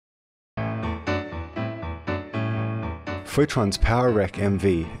Photron's PowerRec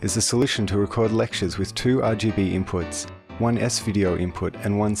MV is a solution to record lectures with two RGB inputs, one S-video input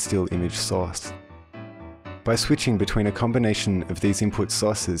and one still image source. By switching between a combination of these input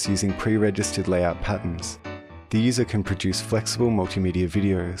sources using pre-registered layout patterns, the user can produce flexible multimedia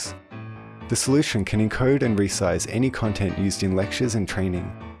videos. The solution can encode and resize any content used in lectures and training.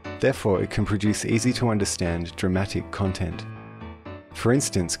 Therefore, it can produce easy-to-understand, dramatic content. For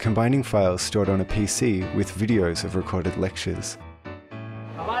instance, combining files stored on a PC with videos of recorded lectures.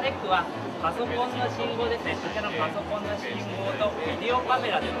 PowerRec はパソコンの信号ですね。こちらのパソコンの信号とビデオカ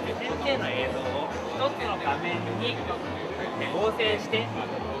メラでの先生の映像を一つの画面に合成して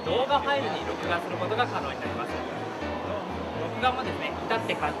動画ファイルに録画することが可能になります。録画もですね、至っ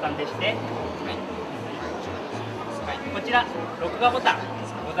て簡単でして、こちら録画ボタン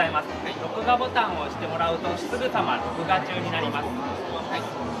ございます。録画ボタンを押してもらうとすぐさま録画中になります。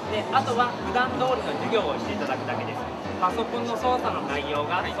で、あとは普段通りの授業をしていただくだけです。パソコンの操作の内容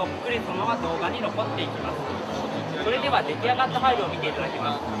がそっくりそのまま動画に残っていきます。それでは出来上がったファイルを見ていただき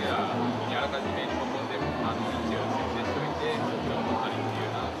ます。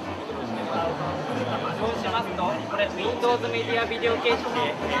そうしますと、これ Windows メディアビデオ形式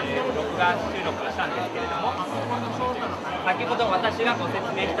で、録画収録をしたんですけれども、先ほど私がご説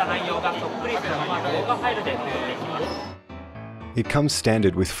明した内容がそっくりそのまま動画ファイルで残っていきます。It comes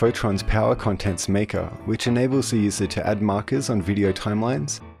standard with Photron's Power Contents Maker, which enables the user to add markers on video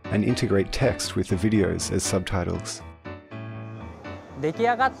timelines and integrate text with the videos as subtitles. 出来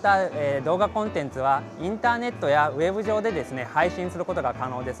上がった、動画コンテンツはインターネットやウェブ上でですね配信することが可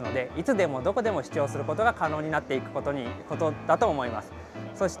能ですので、いつでもどこでも視聴することが可能になっていくことだと思います。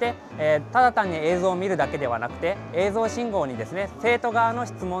そして、ただ単に映像を見るだけではなくて、映像信号にですね生徒側の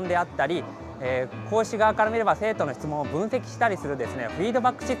質問であったり、講師側から見れば生徒の質問を分析したりするですねフィード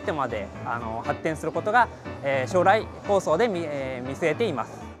バックシステムまで発展することが、将来放送で見据えていま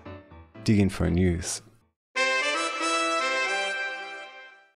す。DigInfo News.